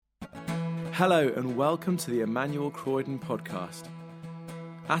Hello and welcome to the Emmanuel Croydon podcast.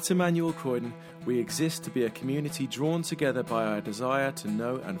 At Emmanuel Croydon, we exist to be a community drawn together by our desire to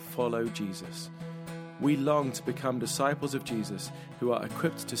know and follow Jesus. We long to become disciples of Jesus who are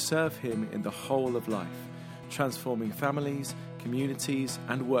equipped to serve him in the whole of life, transforming families, communities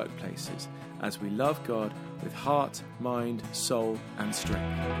and workplaces as we love God with heart, mind, soul and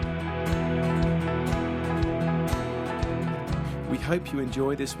strength. We hope you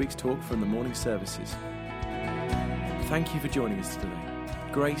enjoy this week's talk from the morning services. Thank you for joining us today.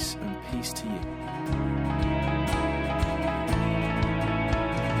 Grace and peace to you.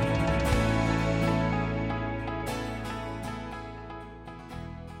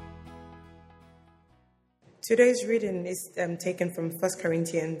 Today's reading is taken from 1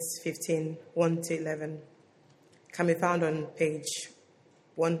 Corinthians 15, 1-11. Can be found on page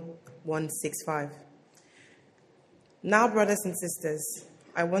 1165. Now, brothers and sisters,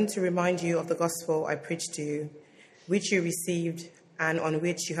 I want to remind you of the gospel I preached to you, which you received and on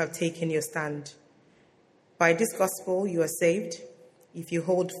which you have taken your stand. By this gospel you are saved, if you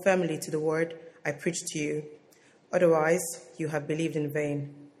hold firmly to the word I preached to you. Otherwise, you have believed in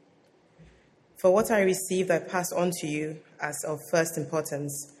vain. For what I received I passed on to you as of first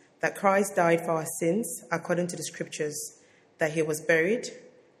importance, that Christ died for our sins according to the Scriptures, that he was buried,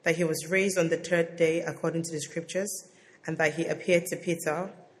 that he was raised on the third day according to the Scriptures, and that he appeared to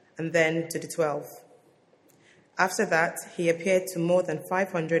Peter and then to the 12. After that, he appeared to more than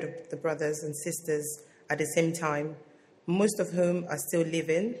 500 of the brothers and sisters at the same time, most of whom are still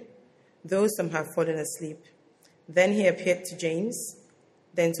living, though some have fallen asleep. Then he appeared to James,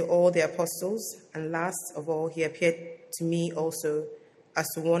 then to all the apostles, and last of all, he appeared to me also, as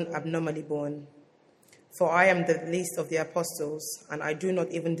to one abnormally born. For I am the least of the apostles, and I do not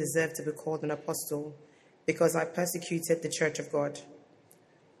even deserve to be called an apostle, because I persecuted the church of God.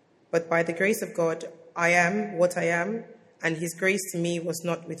 But by the grace of God, I am what I am, and his grace to me was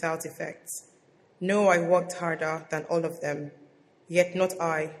not without effect. No, I worked harder than all of them, yet not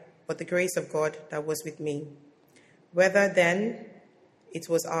I, but the grace of God that was with me. Whether then it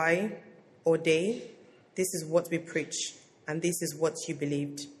was I or they, this is what we preach, and this is what you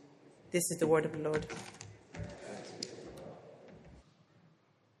believed. This is the word of the Lord.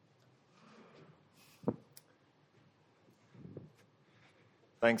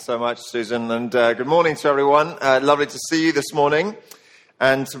 Thanks so much, Susan, and good morning to everyone. Lovely to see you this morning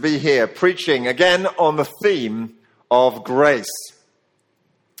and to be here preaching again on the theme of grace.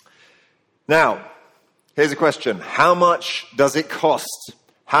 Now, here's a question. How much does it cost?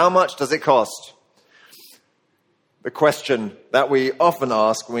 How much does it cost? The question that we often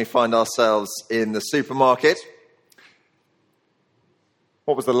ask when we find ourselves in the supermarket.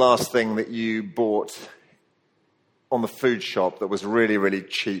 What was the last thing that you bought on the food shop that was really, really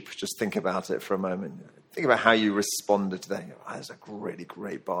cheap? Just think about it for a moment. Think about how you responded to that. Oh, that's a really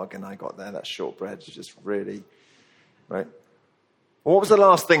great bargain I got there. That shortbread is just really, right? What was the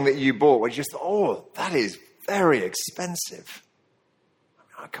last thing that you bought where you just thought, oh, that is very expensive?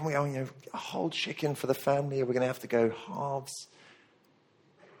 Can we own a whole chicken for the family? Are we going to have to go halves?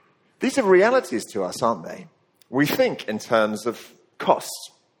 These are realities to us, aren't they? We think in terms of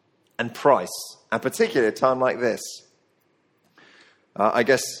cost and price, and particularly at a time like this. I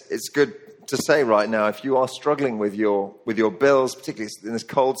guess it's good to say right now, if you are struggling with your bills, particularly in this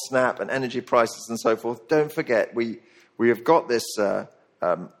cold snap and energy prices and so forth, don't forget we have got this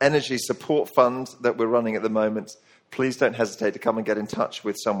energy support fund that we're running at the moment. Please don't hesitate to come and get in touch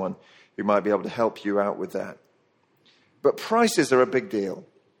with someone who might be able to help you out with that. But prices are a big deal.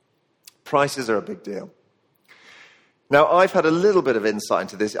 Prices are a big deal. Now, I've had a little bit of insight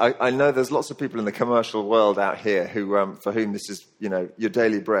into this. I know there's lots of people in the commercial world out here who, for whom this is, your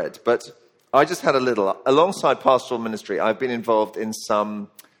daily bread. But I just had a little. Alongside pastoral ministry, I've been involved in some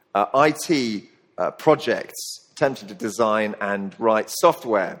IT projects, attempting to design and write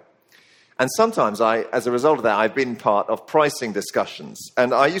software. And sometimes, as a result of that, I've been part of pricing discussions.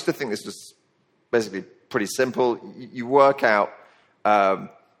 And I used to think this was basically pretty simple. You work out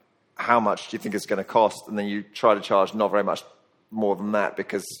how much do you think it's going to cost, and then you try to charge not very much more than that,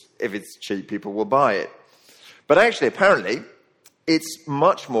 because if it's cheap, people will buy it. But actually, apparently, it's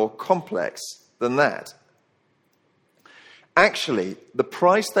much more complex than that. Actually, the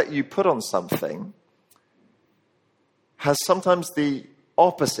price that you put on something has sometimes the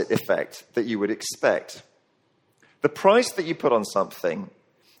opposite effect that you would expect. The price that you put on something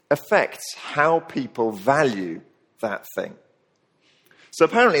affects how people value that thing. So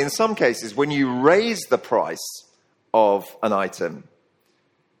apparently, in some cases, when you raise the price of an item,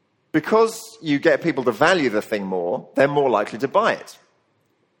 because you get people to value the thing more, they're more likely to buy it.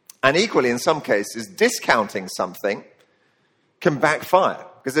 And equally, in some cases, discounting something can backfire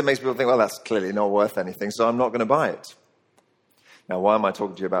because it makes people think, well, that's clearly not worth anything, so I'm not going to buy it. Now, why am I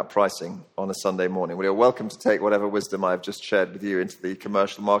talking to you about pricing on a Sunday morning? Well, you're welcome to take whatever wisdom I've just shared with you into the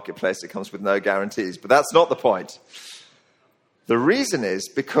commercial marketplace. It comes with no guarantees, but that's not the point. The reason is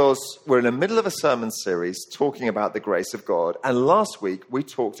because we're in the middle of a sermon series talking about the grace of God, and last week we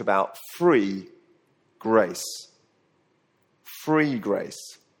talked about free grace. Free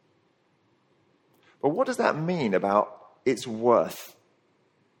grace. But what does that mean about its worth?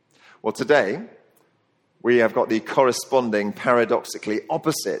 Well, today we have got the corresponding, paradoxically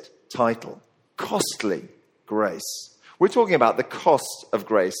opposite title, costly grace. We're talking about the cost of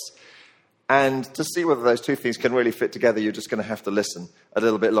grace. And to see whether those two things can really fit together, you're just going to have to listen a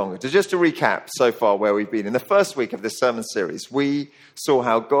little bit longer. Just to recap so far where we've been. In the first week of this sermon series, we saw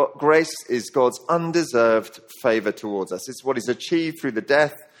how grace is God's undeserved favor towards us. It's what is achieved through the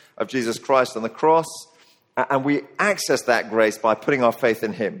death of Jesus Christ on the cross. And we access that grace by putting our faith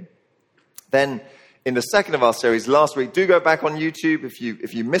in him. Then, in the second of our series last week, do go back on YouTube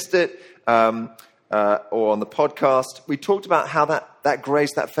if you missed it, or on the podcast. We talked about how that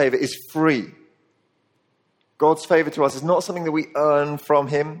grace, that favor is free. God's favor to us is not something that we earn from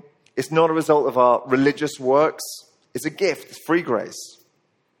him. It's not a result of our religious works. It's a gift. It's free grace.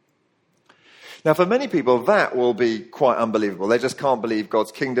 Now, for many people, that will be quite unbelievable. They just can't believe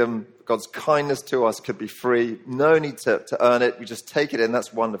God's kingdom, God's kindness to us could be free. No need to earn it. We just take it in.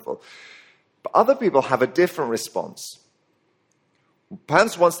 That's wonderful. But other people have a different response.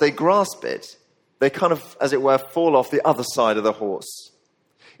 Perhaps once they grasp it, they kind of, as it were, fall off the other side of the horse.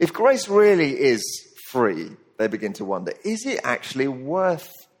 If grace really is free, they begin to wonder, is it actually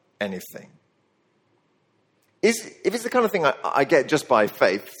worth anything? If it's the kind of thing I get just by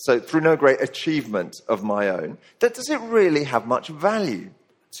faith, so through no great achievement of my own, does it really have much value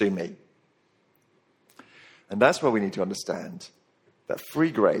to me? And that's where we need to understand that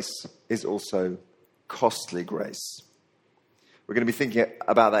free grace is also costly grace. We're going to be thinking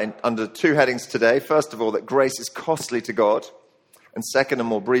about that under two headings today. First of all, that grace is costly to God. And second, and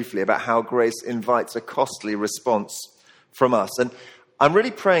more briefly, about how grace invites a costly response from us. And I'm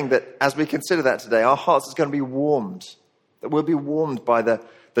really praying that as we consider that today, our hearts are going to be warmed. That we'll be warmed by the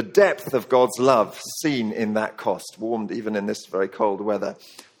depth of God's love seen in that cost. Warmed even in this very cold weather.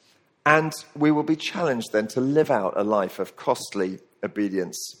 And we will be challenged then to live out a life of costly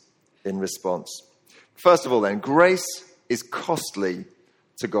obedience in response. First of all then, grace is costly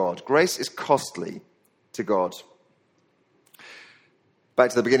to God. Grace is costly to God. Back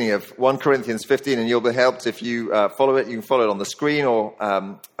to the beginning of 1 Corinthians 15, and you'll be helped if you follow it. You can follow it on the screen or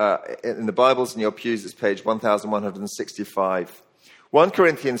in the Bibles in your pews. It's page 1165. 1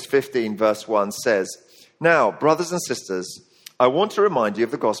 Corinthians 15 verse 1 says, "Now, brothers and sisters, I want to remind you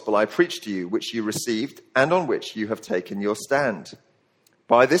of the gospel I preached to you, which you received and on which you have taken your stand.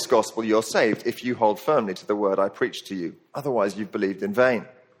 By this gospel you're saved if you hold firmly to the word I preached to you. Otherwise you've believed in vain.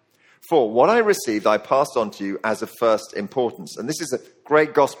 For what I received I passed on to you as of first importance." And this is a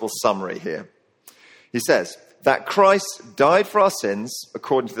great gospel summary here. He says that Christ died for our sins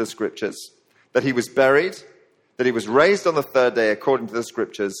according to the scriptures, that he was buried, that he was raised on the third day according to the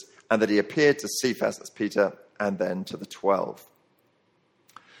scriptures, and that he appeared to Cephas, that's Peter, and then to the 12.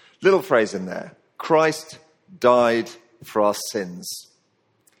 Little phrase in there. Christ died for our sins.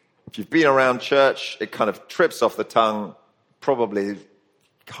 If you've been around church, it kind of trips off the tongue, probably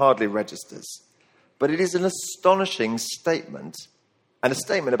hardly registers. But it is an astonishing statement, and a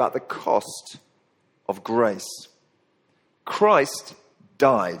statement about the cost of grace. Christ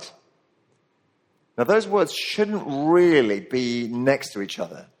died. Now, those words shouldn't really be next to each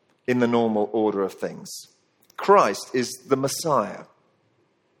other in the normal order of things. Christ is the Messiah,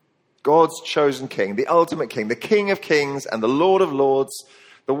 God's chosen king, the ultimate king, the King of kings and the Lord of lords,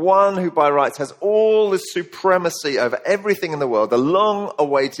 the one who by rights has all the supremacy over everything in the world, the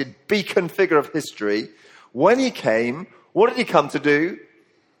long-awaited beacon figure of history. When he came, what did he come to do?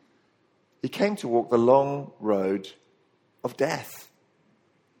 He came to walk the long road of death.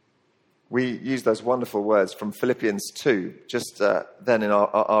 We use those wonderful words from Philippians 2, just then in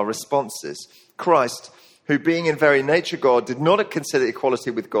our responses. Christ, who being in very nature God, did not consider equality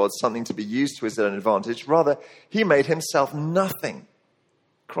with God something to be used to his own advantage. Rather, he made himself nothing.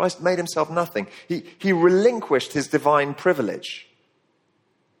 Christ made himself nothing. He relinquished his divine privilege.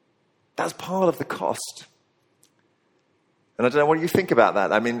 That's part of the cost. And I don't know what you think about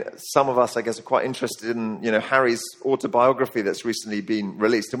that. I mean, some of us, I guess, are quite interested in, Harry's autobiography that's recently been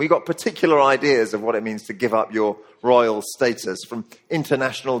released. And we got particular ideas of what it means to give up your royal status, from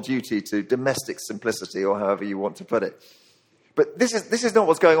international duty to domestic simplicity, or however you want to put it. But this is not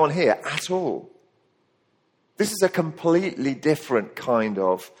what's going on here at all. This is a completely different kind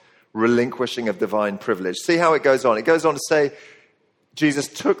of relinquishing of divine privilege. See how it goes on. It goes on to say, Jesus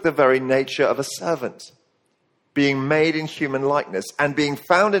took the very nature of a servant, being made in human likeness, and being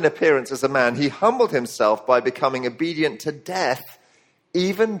found in appearance as a man, he humbled himself by becoming obedient to death,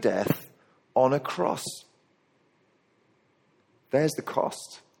 even death on a cross. There's the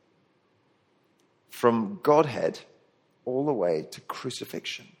cost. From Godhead all the way to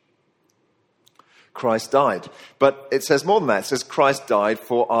crucifixion. Christ died. But it says more than that. It says Christ died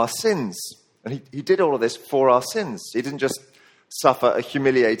for our sins. And he did all of this for our sins. He didn't just suffer a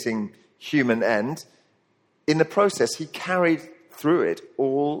humiliating human end. In the process, he carried through it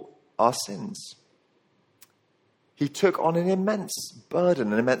all our sins. He took on an immense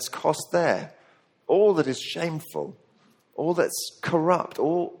burden, an immense cost there. All that is shameful, all that's corrupt,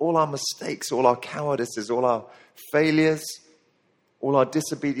 all our mistakes, all our cowardices, all our failures, all our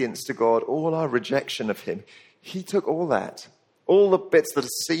disobedience to God, all our rejection of him. He took all that, all the bits that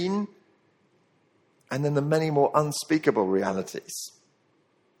are seen, and then the many more unspeakable realities.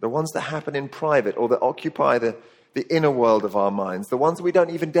 The ones that happen in private or that occupy the inner world of our minds. The ones we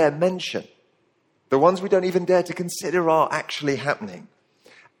don't even dare mention. The ones we don't even dare to consider are actually happening.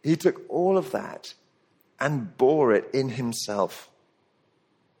 He took all of that and bore it in himself.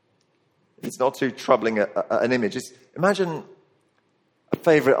 If it's not too troubling an image, imagine a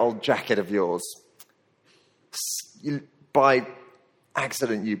favourite old jacket of yours. By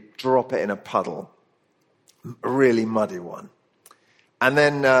accident, you drop it in a puddle. A really muddy one. And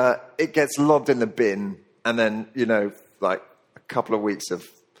then it gets lobbed in the bin, and then, like a couple of weeks of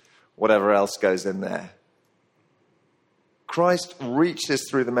whatever else goes in there. Christ reaches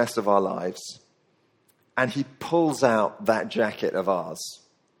through the mess of our lives, and he pulls out that jacket of ours,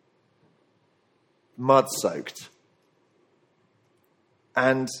 mud-soaked,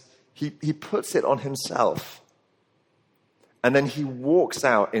 and he puts it on himself, and then he walks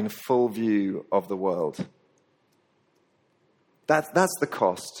out in full view of the world. That's the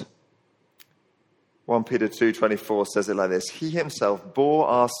cost. 1 Peter 2:24 says it like this. He himself bore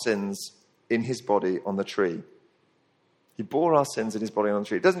our sins in his body on the tree. He bore our sins in his body on the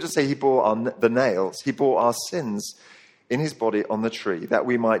tree. It doesn't just say he bore the nails. He bore our sins in his body on the tree, that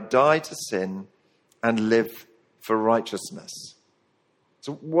we might die to sin and live for righteousness.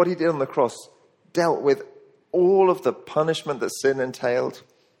 So what he did on the cross dealt with all of the punishment that sin entailed.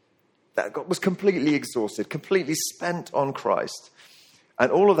 That was completely exhausted, completely spent on Christ. And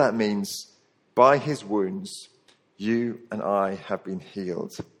all of that means, by his wounds, you and I have been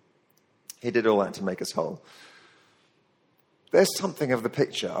healed. He did all that to make us whole. There's something of the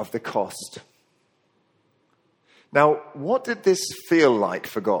picture of the cost. Now, what did this feel like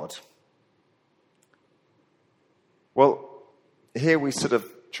for God? Well, here we sort of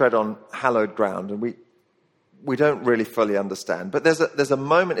tread on hallowed ground, and we don't really fully understand. But there's a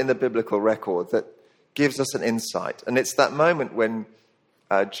moment in the biblical record that gives us an insight. And it's that moment when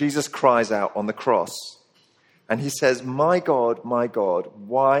Jesus cries out on the cross. And he says, my God,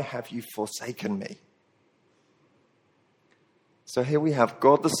 why have you forsaken me? So here we have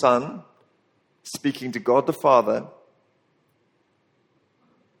God the Son speaking to God the Father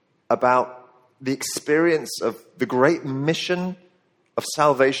about the experience of the great mission of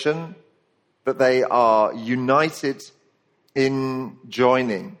salvation that they are united in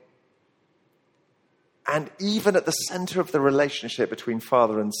joining. And even at the center of the relationship between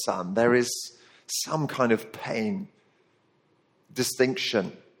father and son, there is some kind of pain,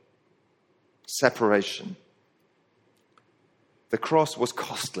 distinction, separation. The cross was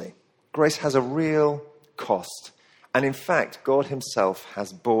costly. Grace has a real cost. And in fact, God himself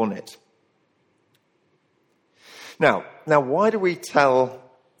has borne it. Now, why do we tell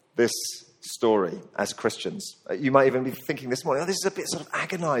this story as Christians? You might even be thinking this morning, this is a bit sort of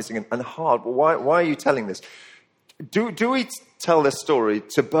agonizing and hard. But why are you telling this? Do we tell this story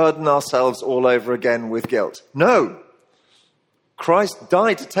to burden ourselves all over again with guilt? No. Christ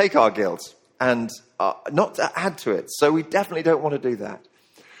died to take our guilt and not to add to it. So we definitely don't want to do that.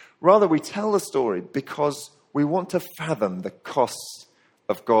 Rather, we tell the story because we want to fathom the costs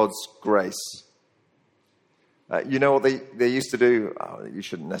of God's grace. You know what they used to do? Oh, you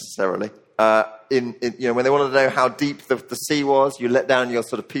shouldn't necessarily. When they wanted to know how deep the sea was, you let down your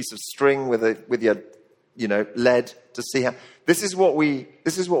sort of piece of string with your lead to see how. This is what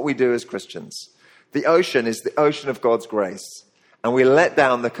we do as Christians. The ocean is the ocean of God's grace, and we let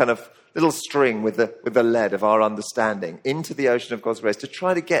down the kind of little string with the lead of our understanding into the ocean of God's grace to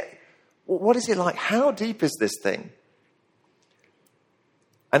try to get what is it like? How deep is this thing?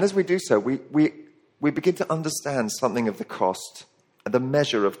 And as we do so, we we begin to understand something of the cost and the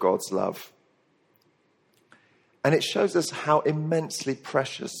measure of God's love. And it shows us how immensely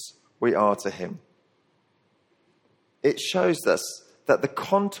precious we are to him. It shows us that the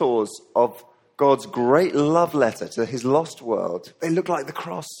contours of God's great love letter to his lost world, they look like the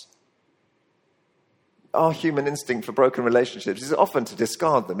cross. Our human instinct for broken relationships is often to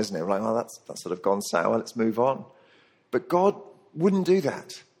discard them, isn't it? We're like, oh, that's sort of gone sour, let's move on. But God wouldn't do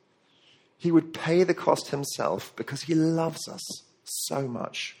that. He would pay the cost himself because he loves us so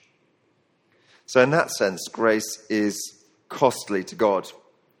much. So in that sense, grace is costly to God.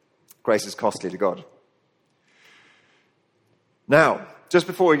 Grace is costly to God. Now, just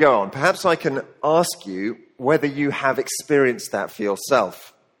before we go on, perhaps I can ask you whether you have experienced that for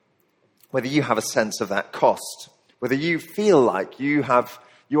yourself, whether you have a sense of that cost, whether you feel like you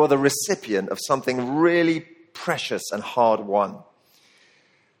are the recipient of something really precious and hard-won.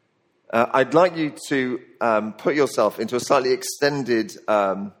 I'd like you to put yourself into a slightly extended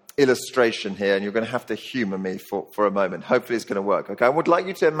illustration here, and you're going to have to humor me for a moment. Hopefully it's going to work. Okay, I would like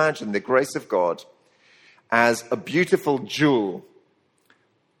you to imagine the grace of God as a beautiful jewel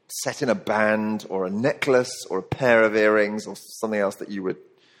set in a band or a necklace or a pair of earrings or something else that you would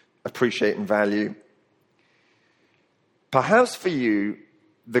appreciate and value. Perhaps for you,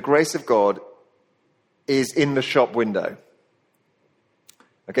 the grace of God is in the shop window.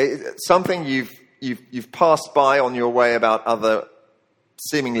 Okay, something you've passed by on your way about other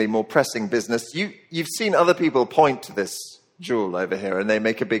seemingly more pressing business. You've seen other people point to this jewel over here and they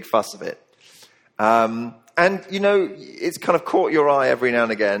make a big fuss of it. And, you know, it's kind of caught your eye every now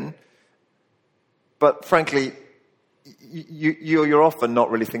and again. But frankly, you're often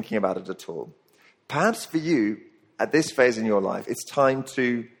not really thinking about it at all. Perhaps for you, at this phase in your life, it's time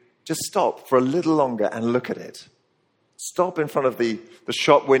to just stop for a little longer and look at it. Stop in front of the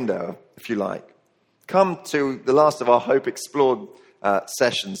shop window, if you like. Come to the last of our Hope Explored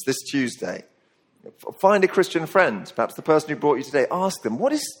sessions this Tuesday. Find a Christian friend, perhaps the person who brought you today. Ask them,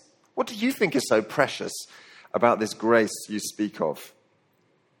 what do you think is so precious about this grace you speak of?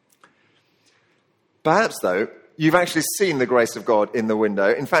 Perhaps, though, you've actually seen the grace of God in the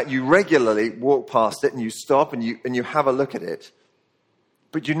window. In fact, you regularly walk past it and you stop and you have a look at it.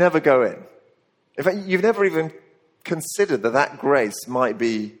 But you never go in. In fact, you've never even considered that grace might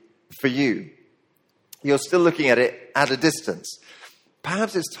be for you. You're still looking at it at a distance.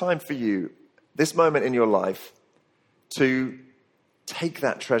 Perhaps it's time for you, this moment in your life, to take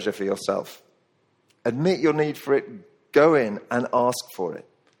that treasure for yourself. Admit your need for it. Go in and ask for it.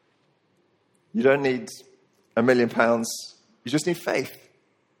 You don't need £1 million. You just need faith.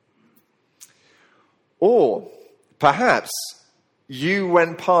 Or perhaps you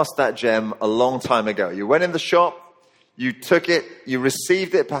went past that gem a long time ago. You went in the shop, you took it, you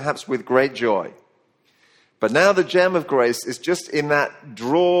received it perhaps with great joy. But now the gem of grace is just in that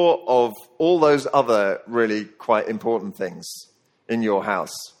drawer of all those other really quite important things in your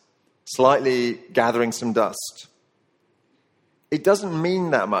house, slightly gathering some dust. It doesn't mean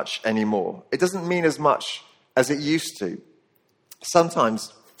that much anymore. It doesn't mean as much as it used to.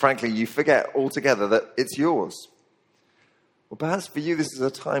 Sometimes, frankly, you forget altogether that it's yours. Well, perhaps for you, this is a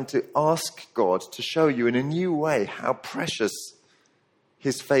time to ask God to show you in a new way how precious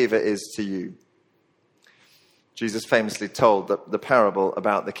his favor is to you. Jesus famously told the parable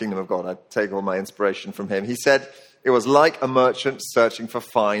about the kingdom of God. I take all my inspiration from him. He said, it was like a merchant searching for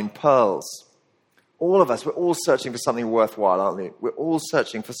fine pearls. All of us, we're all searching for something worthwhile, aren't we? We're all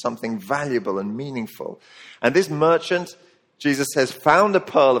searching for something valuable and meaningful. And this merchant, Jesus says, found a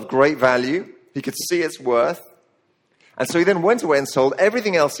pearl of great value. He could see its worth. And so he then went away and sold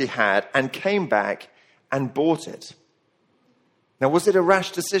everything else he had and came back and bought it. Now, was it a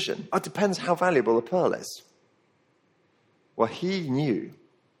rash decision? It depends how valuable a pearl is. Well, he knew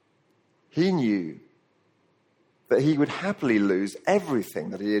that he would happily lose everything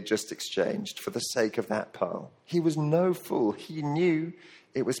that he had just exchanged for the sake of that pearl. He was no fool. He knew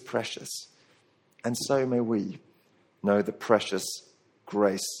it was precious. And so may we know the precious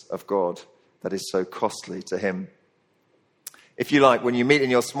grace of God that is so costly to him. If you like, when you meet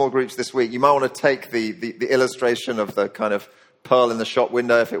in your small groups this week, you might want to take the illustration of the kind of pearl in the shop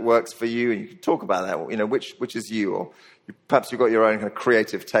window if it works for you, and you can talk about that, you know, which is you, or perhaps you've got your own kind of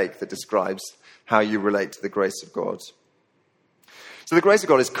creative take that describes how you relate to the grace of God. So the grace of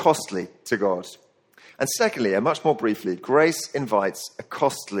God is costly to God. And secondly, and much more briefly, grace invites a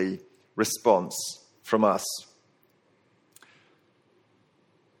costly response from us.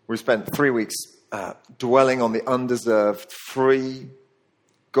 We spent 3 weeks dwelling on the undeserved, free,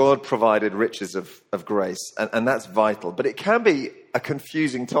 God-provided riches of grace, and that's vital. But it can be a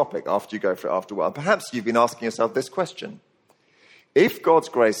confusing topic after you go for it after a while. Perhaps you've been asking yourself this question. If God's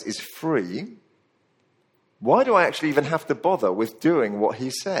grace is free, why do I actually even have to bother with doing what he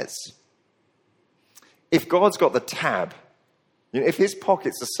says? If God's got the tab, if his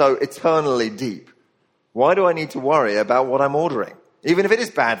pockets are so eternally deep, why do I need to worry about what I'm ordering, even if it is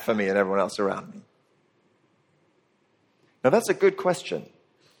bad for me and everyone else around me? Now, that's a good question.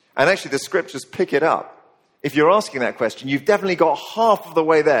 And actually, the scriptures pick it up. If you're asking that question, you've definitely got half of the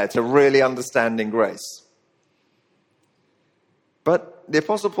way there to really understanding grace. But the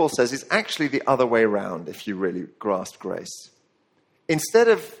Apostle Paul says it's actually the other way around if you really grasp grace. Instead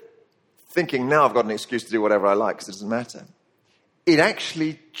of thinking, now I've got an excuse to do whatever I like because it doesn't matter, it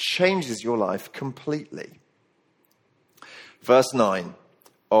actually changes your life completely. Verse 9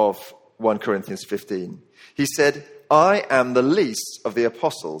 of 1 Corinthians 15. He said, I am the least of the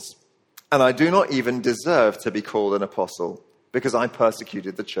apostles, and I do not even deserve to be called an apostle because I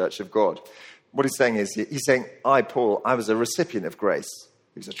persecuted the church of God. What he's saying is, he's saying, I, Paul, I was a recipient of grace.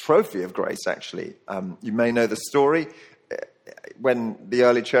 It was a trophy of grace, actually. You may know the story. When the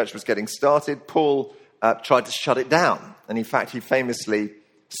early church was getting started, Paul tried to shut it down. And in fact, he famously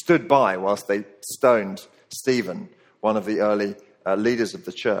stood by whilst they stoned Stephen, one of the early leaders of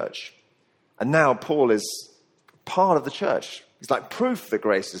the church. And now Paul is part of the church. He's like proof that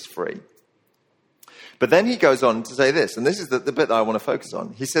grace is free. But then he goes on to say this, and this is the bit that I want to focus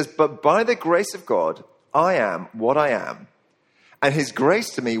on. He says, but by the grace of God, I am what I am, and his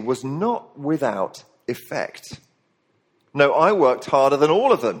grace to me was not without effect. No, I worked harder than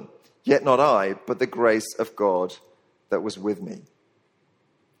all of them, yet not I, but the grace of God that was with me.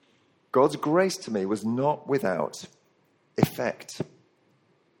 God's grace to me was not without effect.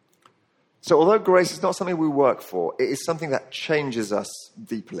 So although grace is not something we work for, it is something that changes us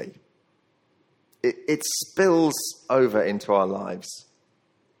deeply. It spills over into our lives.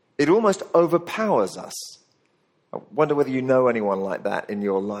 It almost overpowers us. I wonder whether you know anyone like that in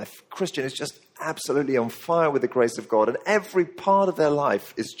your life. Christian is just absolutely on fire with the grace of God, and every part of their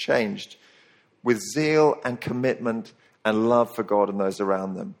life is changed with zeal and commitment and love for God and those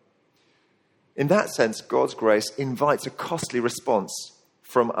around them. In that sense, God's grace invites a costly response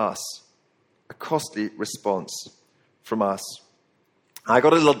from us. A costly response from us. I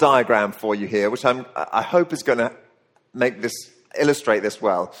got a little diagram for you here, which I hope is going to illustrate this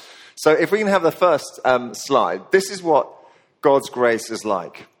well. So if we can have the first slide, this is what God's grace is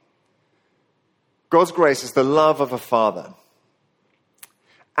like. God's grace is the love of a father.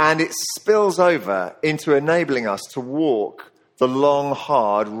 And it spills over into enabling us to walk the long,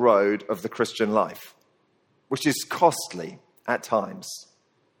 hard road of the Christian life, which is costly at times.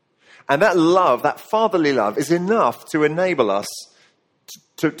 And that love, that fatherly love, is enough to enable us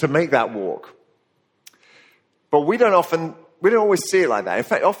to make that walk. But we don't always see it like that. In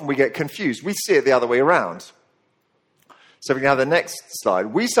fact, often we get confused. We see it the other way around. So we can have the next slide.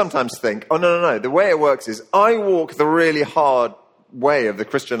 We sometimes think, oh, no. The way it works is I walk the really hard way of the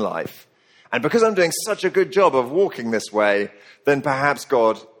Christian life. And because I'm doing such a good job of walking this way, then perhaps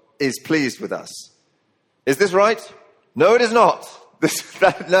God is pleased with us. Is this right? No, it is not.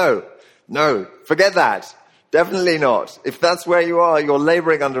 No, forget that. Definitely not. If that's where you are, you're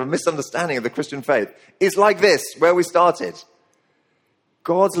laboring under a misunderstanding of the Christian faith. It's like this, where we started.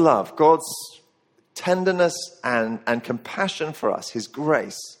 God's love, God's tenderness and compassion for us, his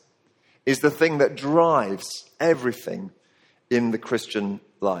grace, is the thing that drives everything in the Christian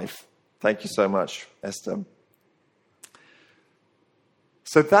life. Thank you so much, Esther.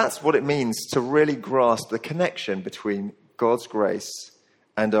 So that's what it means to really grasp the connection between God's grace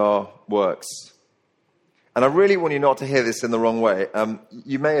and our works. And I really want you not to hear this in the wrong way.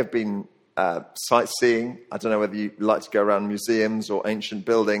 You may have been sightseeing. I don't know whether you like to go around museums or ancient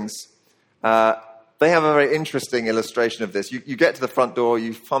buildings. They have a very interesting illustration of this. You get to the front door,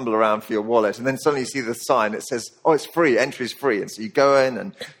 you fumble around for your wallet, and then suddenly you see the sign that says, oh, it's free, entry's free. And so you go in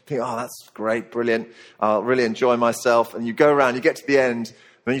and think, oh, that's great, brilliant. I'll really enjoy myself. And you go around, you get to the end, and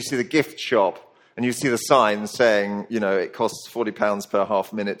then you see the gift shop. And you see the sign saying, it costs £40 per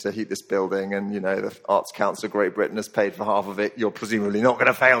half minute to heat this building. And, the Arts Council of Great Britain has paid for half of it. You're presumably not going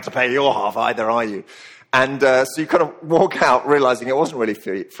to fail to pay your half either, are you? And so you kind of walk out realizing it wasn't really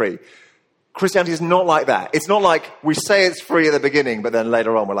free. Christianity is not like that. It's not like we say it's free at the beginning, but then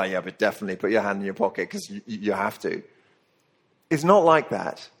later on we're like, yeah, but definitely put your hand in your pocket because you have to. It's not like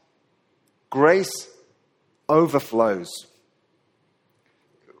that. Grace overflows.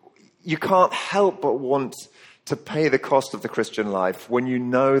 You can't help but want to pay the cost of the Christian life when you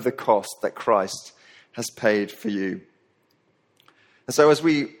know the cost that Christ has paid for you. And so as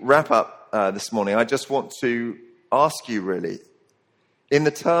we wrap up this morning, I just want to ask you really, In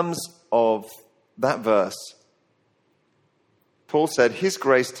the terms of that verse, Paul said, his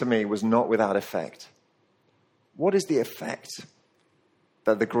grace to me was not without effect. What is the effect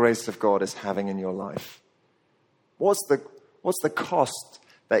that the grace of God is having in your life? What's the cost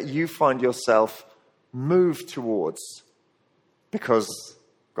that you find yourself moved towards because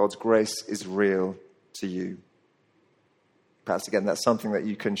God's grace is real to you? Perhaps, again, that's something that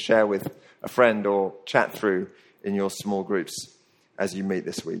you can share with a friend or chat through in your small groups as you meet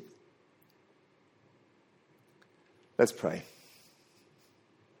this week. Let's pray.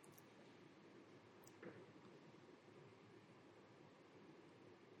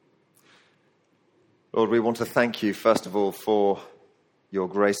 Lord, we want to thank you, first of all, for your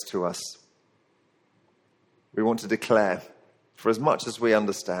grace to us. We want to declare, for as much as we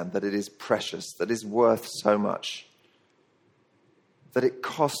understand, that it is precious, that it is worth so much, that it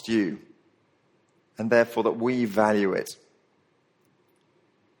cost you, and therefore that we value it.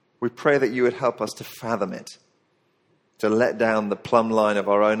 We pray that you would help us to fathom it, to let down the plumb line of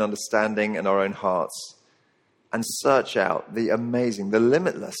our own understanding and our own hearts, and search out the amazing, the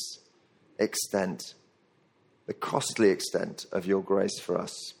limitless extent, the costly extent of your grace for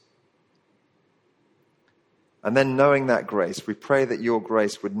us. And then, knowing that grace, we pray that your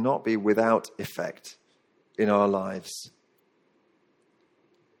grace would not be without effect in our lives.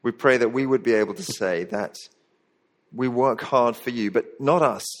 We pray that we would be able to say that we work hard for you, but not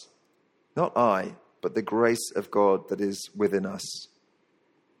us, not I, but the grace of God that is within us.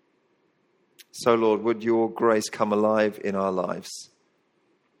 So, Lord, would your grace come alive in our lives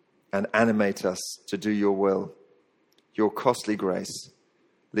and animate us to do your will. Your costly grace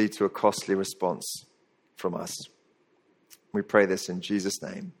lead to a costly response from us. We pray this in Jesus'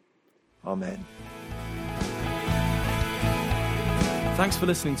 name. Amen. Thanks for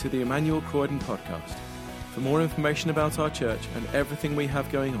listening to the Emmanuel Croydon podcast. For more information about our church and everything we have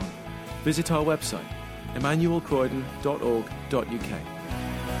going on, visit our website, emmanuelcroydon.org.uk.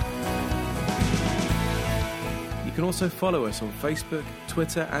 You can also follow us on Facebook,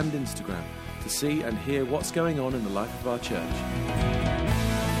 Twitter and Instagram to see and hear what's going on in the life of our church.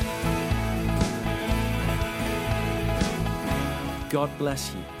 God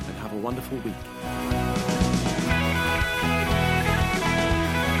bless you and have a wonderful week.